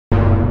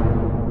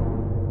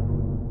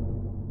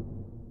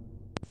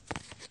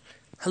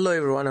Hello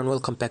everyone and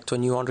welcome back to a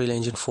new Unreal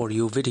Engine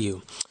 4U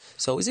video.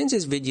 So in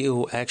this video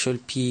we'll actually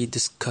be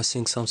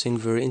discussing something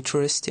very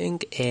interesting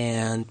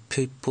and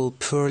people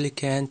purely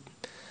can't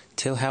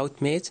tell how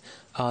it made.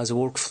 The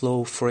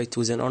workflow for it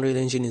with an Unreal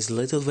Engine is a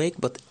little vague,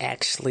 but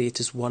actually it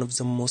is one of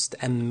the most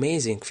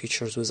amazing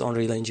features with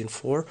Unreal Engine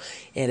 4,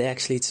 and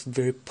actually it's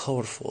very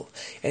powerful.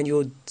 And you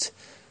would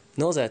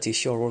know that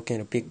if you're working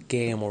in a big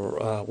game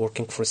or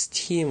working for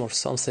Steam or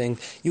something,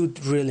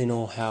 you'd really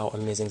know how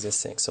amazing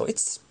this thing. So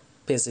it's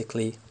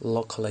basically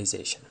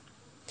localization.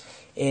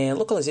 And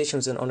localization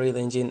is an Unreal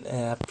Engine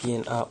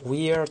being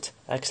weird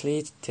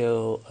actually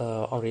till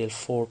Unreal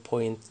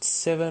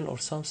 4.7 or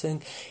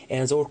something,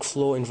 and the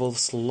workflow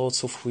involves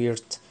lots of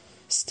weird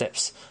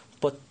steps.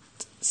 But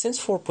since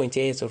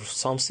 4.8 or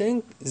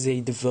something, they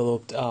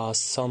developed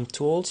some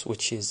tools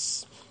which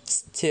is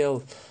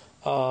still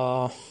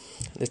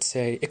let's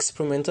say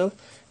experimental,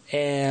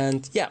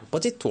 and yeah,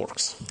 but it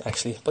works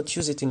actually, but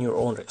use it in your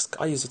own risk.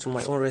 I use it in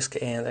my own risk,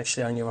 and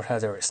actually I never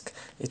had a risk.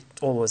 It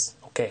always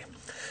okay.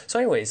 So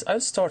anyways,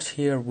 I'll start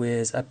here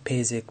with a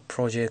basic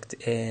project,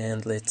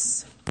 and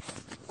let's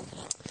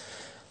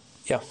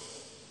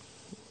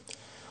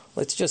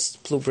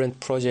just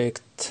blueprint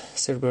project,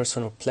 third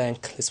person or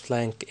blank. Let's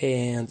blank,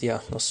 and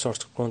yeah, no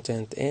starter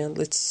content, and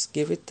let's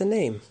give it the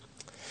name.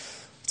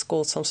 Let's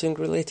call it something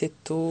related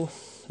to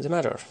the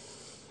matter,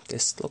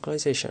 this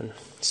localization.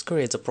 Let's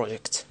create the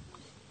project.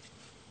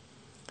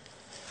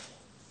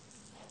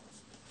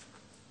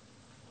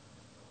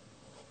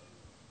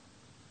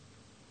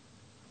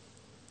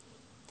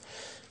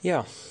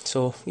 Yeah,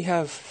 so we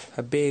have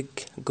a big,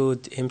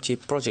 good, empty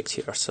project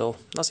here. So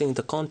nothing in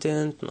the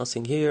content,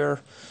 nothing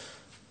here,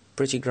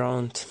 pretty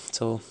ground.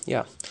 So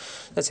yeah,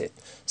 that's it.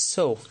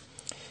 So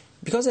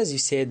because as you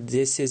said,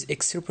 this is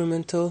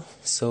experimental,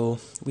 so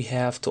we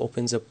have to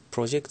open the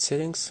project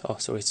settings. Oh,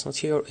 sorry, it's not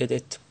here.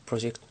 Edit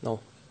project,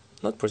 no,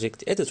 not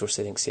project, editor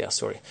settings. Yeah,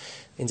 sorry.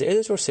 In the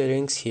editor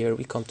settings here,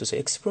 we come to the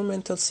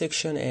experimental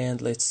section,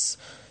 and let's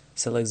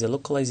select the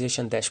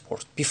localization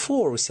dashboard.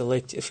 Before we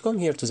select, if you come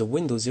here to the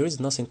Windows, there is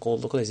nothing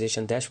called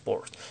localization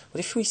dashboard. But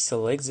if we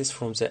select this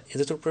from the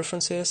editor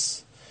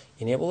preferences,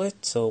 enable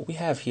it, so we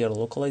have here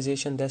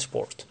localization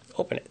dashboard.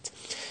 Open it.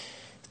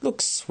 It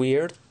looks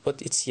weird,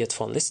 but it's yet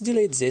fun. Let's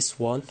delete this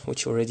one,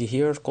 which already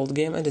here called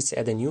game, and let's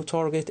add a new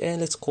target,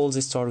 and let's call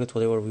this target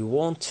whatever we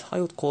want.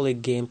 I would call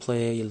it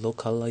gameplay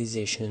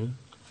localization,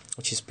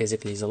 which is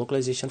basically the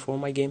localization for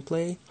my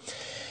gameplay.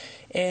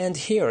 And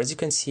here, as you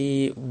can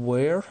see,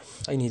 where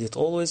I need it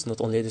always, not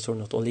only editor,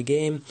 not only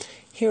game.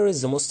 Here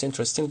is the most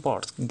interesting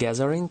part,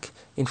 gathering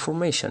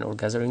information or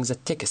gathering the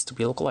text to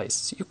be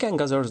localized. You can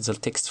gather the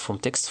text from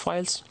text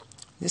files.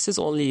 This is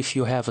only if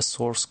you have a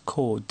source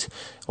code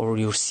or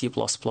your C++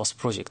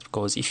 project,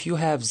 because if you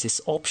have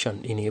this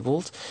option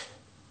enabled,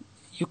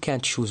 you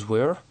can choose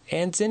where,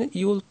 and then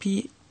you will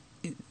be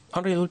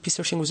Unreal will be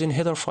searching within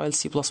header files,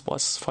 C++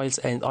 files,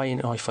 and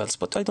INI files,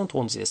 but I don't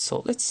want this.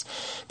 So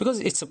because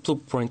it's a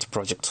blueprint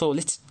project, so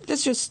let's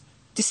just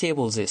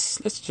disable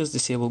this. Let's just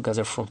disable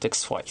gather from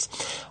text files.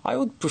 I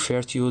would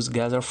prefer to use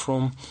gather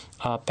from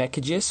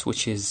packages,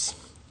 which is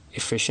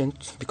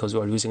efficient because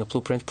we are using a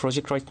blueprint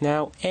project right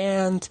now.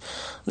 And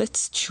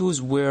let's choose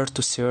where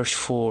to search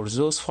for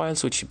those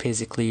files, which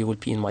basically will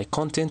be in my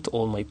content.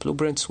 All my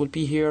blueprints will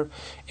be here.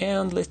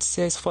 And let's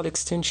say file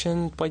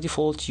extension by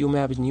default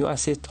UMap new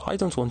asset. I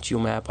don't want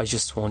UMap, I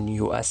just want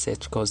new asset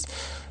because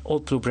all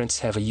blueprints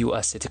have a U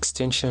asset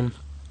extension.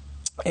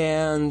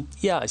 And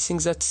yeah, I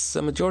think that's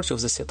the majority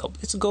of the setup.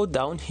 Let's go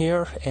down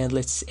here and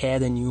let's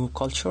add a new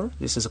culture.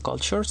 This is a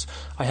cultures.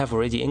 I have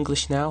already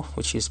English now,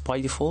 which is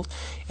by default.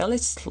 And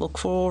let's look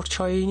for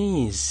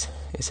Chinese.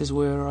 This is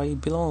where I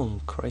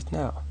belong right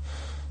now.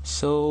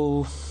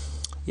 So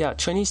yeah,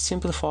 Chinese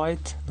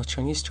simplified, not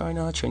Chinese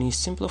China, Chinese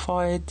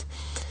simplified.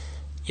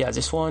 Yeah,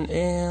 this one,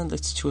 and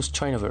let's choose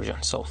China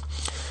version. So,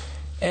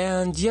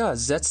 and yeah,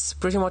 that's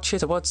pretty much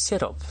it about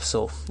setup.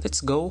 So let's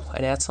go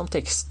and add some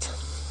text.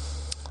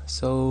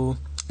 So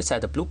let's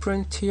add a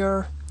blueprint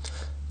here,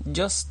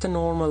 just a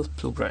normal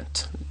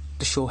blueprint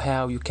to show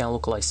how you can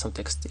localize some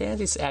text.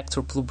 And it's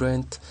actor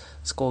blueprint.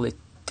 Let's call it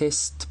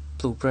test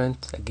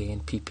blueprint,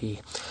 again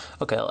PP.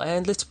 Okay,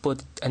 and let's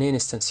put an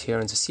instance here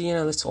in the scene,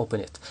 and let's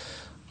open it.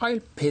 I'll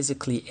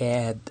basically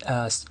add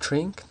a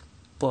string,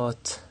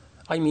 but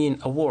I mean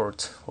a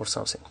word or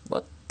something,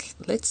 but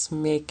let's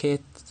make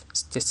it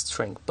this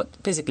string,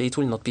 but basically it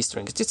will not be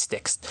string, it's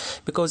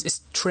text, because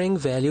string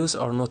values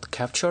are not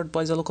captured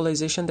by the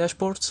localization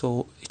dashboard,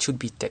 so it should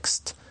be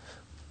text.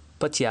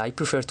 But yeah, I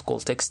prefer to call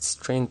text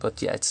string,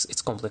 but yeah,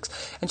 it's complex.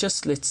 And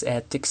just let's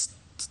add text,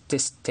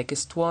 this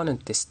text 1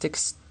 and this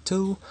text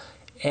 2,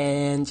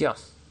 and yeah,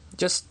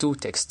 just two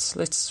texts.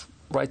 Let's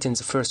write in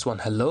the first one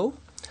hello,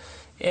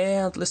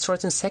 and let's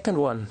write in the second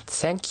one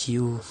thank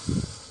you.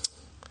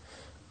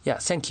 Yeah,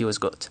 thank you is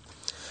good.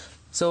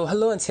 So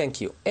hello and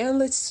thank you, and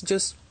let's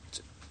just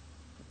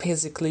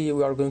basically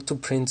we are going to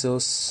print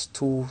those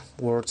two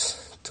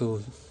words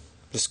to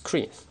the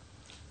screen.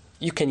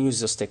 You can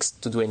use this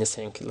text to do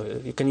anything.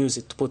 You can use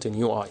it to put in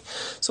UI.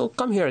 So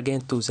come here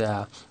again to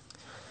the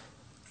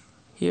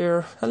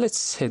here, and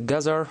let's hit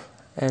gather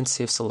and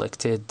save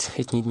selected.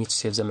 It needs me to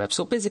save the map.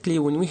 So basically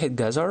when we hit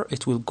gather,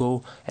 it will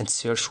go and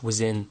search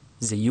within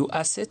the U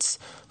assets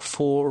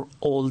for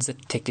all the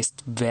text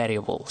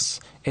variables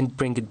and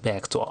bring it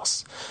back to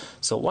us.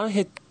 So when I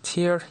hit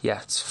here, yeah,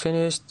 it's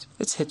finished.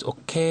 Let's hit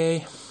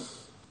OK.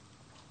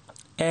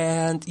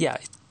 And yeah,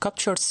 it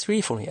captured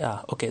 3 for me.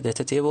 Okay,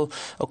 data table.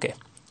 Okay.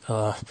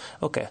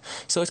 Okay,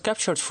 so it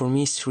captured for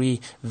me 3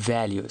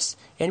 values,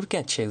 and we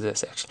can check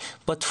this actually.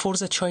 But for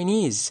the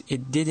Chinese,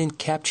 it didn't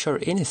capture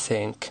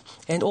anything,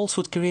 and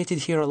also it created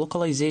here a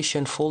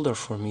localization folder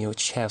for me,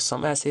 which has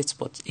some assets.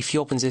 But if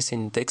you open this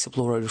in the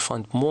Explorer, you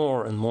find more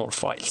and more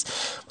files.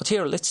 But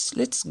here,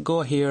 let's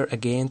go here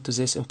again to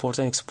this import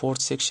and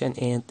export section,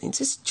 and in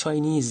this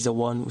Chinese, the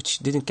one which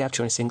didn't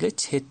capture anything,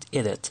 let's hit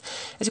edit.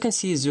 As you can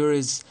see, there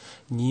is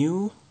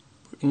new,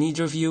 need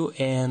review,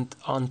 and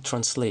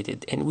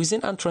untranslated, and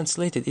within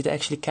untranslated it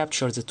actually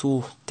captures the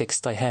 2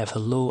 texts I have,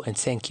 hello and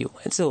thank you.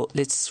 And so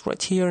let's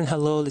write here in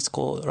hello, let's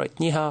write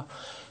ni hao,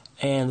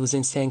 and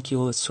within thank you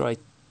let's write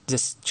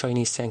this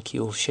Chinese thank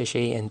you, xie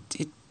xie, and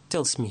it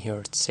tells me here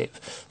it's safe,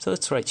 so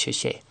let's write xie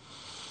xie.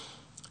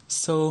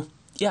 So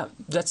yeah,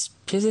 that's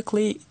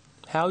basically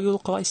how you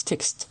localize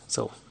text.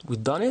 So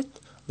we've done it.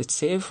 Let's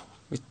save.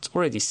 It's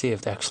already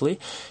saved actually,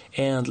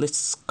 and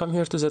let's come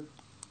here to the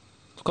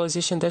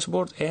localization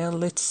dashboard, and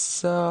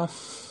let's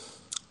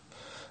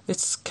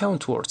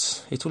count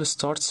words. It will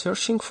start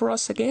searching for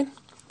us again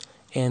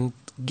and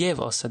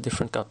give us a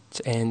different count.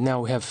 And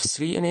now we have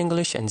 3 in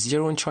English and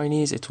 0 in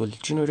Chinese. It will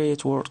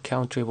generate word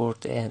count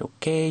report, and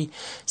okay.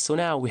 So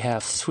now we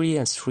have 3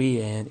 and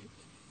 3, and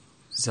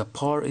the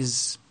bar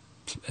is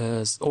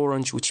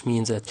orange, which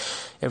means that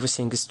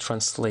everything is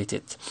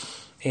translated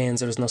and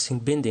there is nothing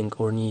binding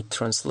or need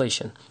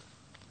translation.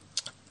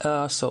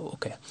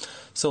 Okay,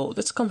 so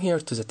let's come here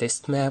to the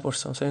test map or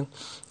something,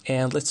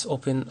 and let's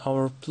open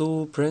our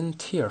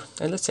blueprint here,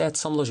 and let's add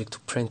some logic to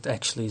print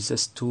actually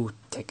this 2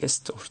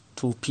 text or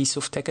 2 piece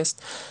of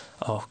text.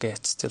 Okay,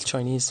 it's still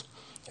Chinese.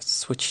 Let's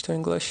switch to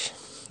English.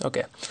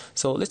 Okay,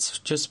 so let's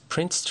just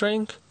print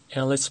string,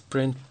 and let's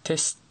print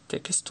test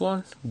text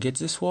 1, get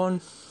this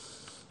one,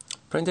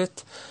 print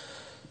it,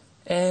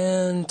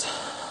 and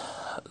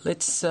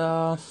let's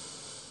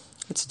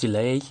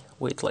delay,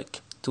 wait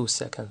like 2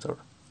 seconds, or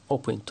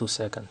 0.2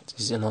 seconds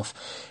is enough,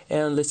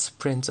 and let's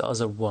print the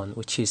other one,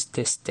 which is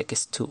test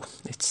text 2.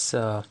 Let's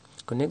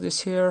connect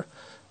this here,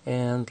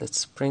 and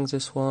let's bring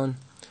this one,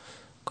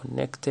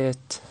 connect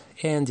it,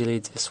 and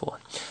delete this one.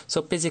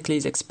 So basically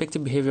the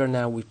expected behavior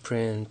now, we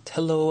print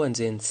hello and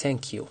then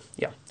thank you.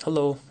 Yeah,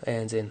 hello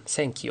and then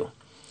thank you.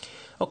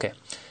 Okay,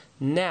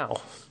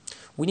 now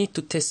we need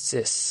to test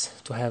this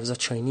to have the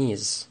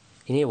Chinese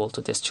enable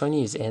to test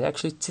Chinese, and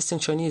actually testing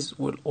Chinese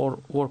will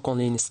work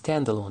only in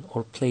standalone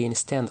or play in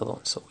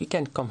standalone. So we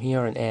can come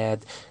here and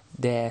add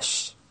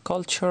dash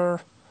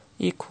culture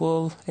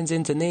equal, and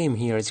then the name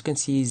here, as you can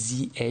see,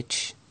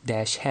 zh-hans-cn.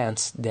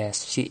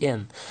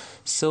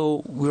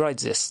 So we write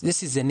this.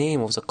 This is the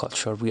name of the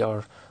culture we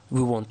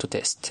want to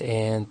test,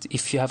 and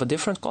if you have a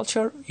different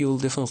culture, you'll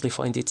definitely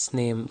find its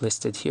name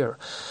listed here.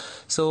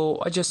 So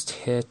I just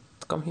hit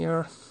come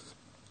here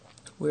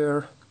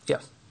where, yeah,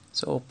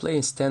 so play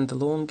in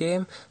standalone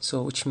game,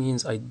 so which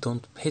means I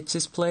don't hit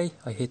this play,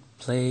 I hit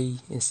play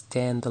in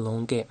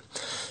standalone game.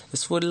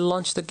 This will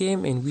launch the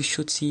game, and we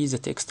should see the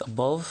text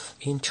above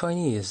in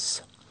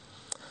Chinese.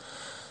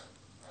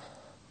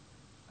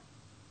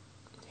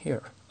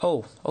 Here.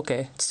 Oh,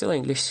 okay, it's still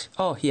English.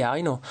 Oh, yeah,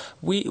 I know.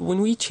 When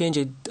we change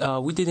it,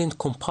 we didn't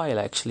compile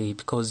actually,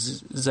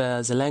 because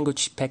the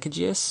language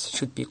packages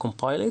should be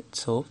compiled.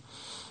 So,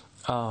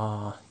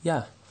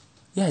 yeah,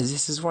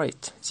 this is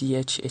right.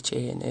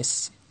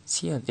 ZHHANSCN.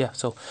 Yeah,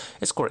 so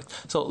it's correct.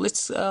 So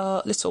let's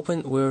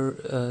open where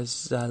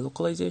the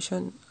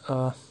localization.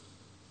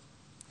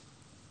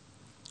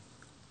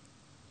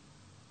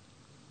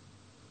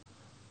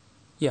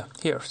 Yeah,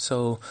 here.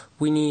 So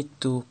we need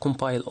to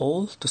compile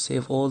all to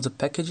save all the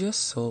packages.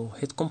 So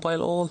hit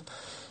compile all,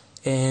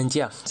 and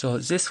yeah, so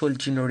this will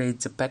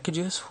generate the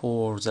packages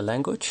for the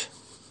language.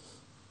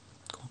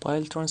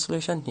 Compile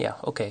translation. Yeah,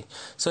 okay.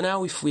 So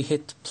now if we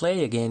hit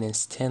play again in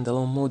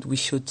standalone mode, we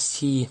should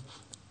see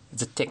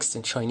the text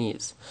in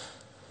Chinese.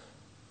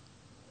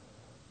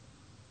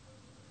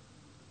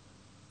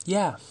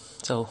 Yeah,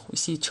 so we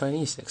see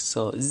Chinese text.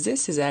 So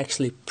this is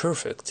actually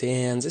perfect,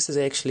 and this is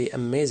actually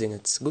amazing.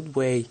 It's a good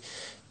way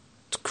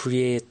to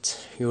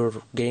create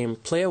your game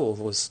playable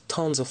with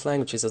tons of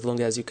languages, as long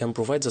as you can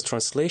provide the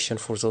translation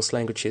for those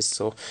languages.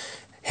 So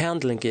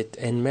handling it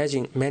and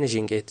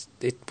managing it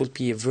will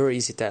be a very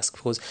easy task,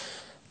 because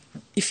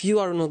if you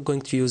are not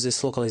going to use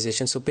this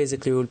localization, so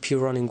basically you'll be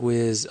running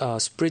with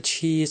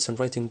spreadsheets and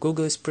writing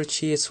Google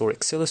spreadsheets or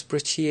Excel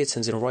spreadsheets,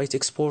 and then write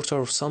exporter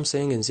or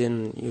something, and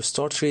then you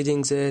start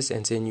reading this,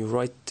 and then you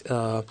write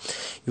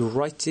you're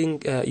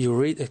reading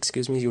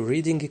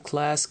a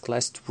class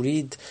to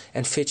read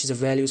and fetch the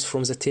values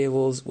from the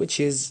tables, which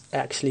is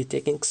actually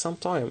taking some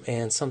time,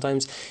 and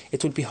sometimes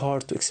it would be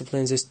hard to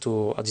explain this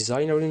to a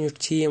designer in your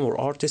team or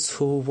artists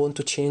who want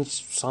to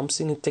change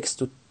something in text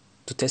to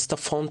to test a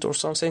font or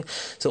something.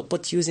 So,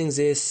 but using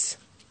this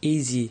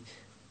easy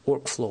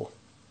workflow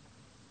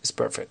is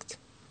perfect.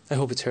 I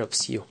hope it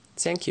helps you.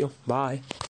 Thank you. Bye.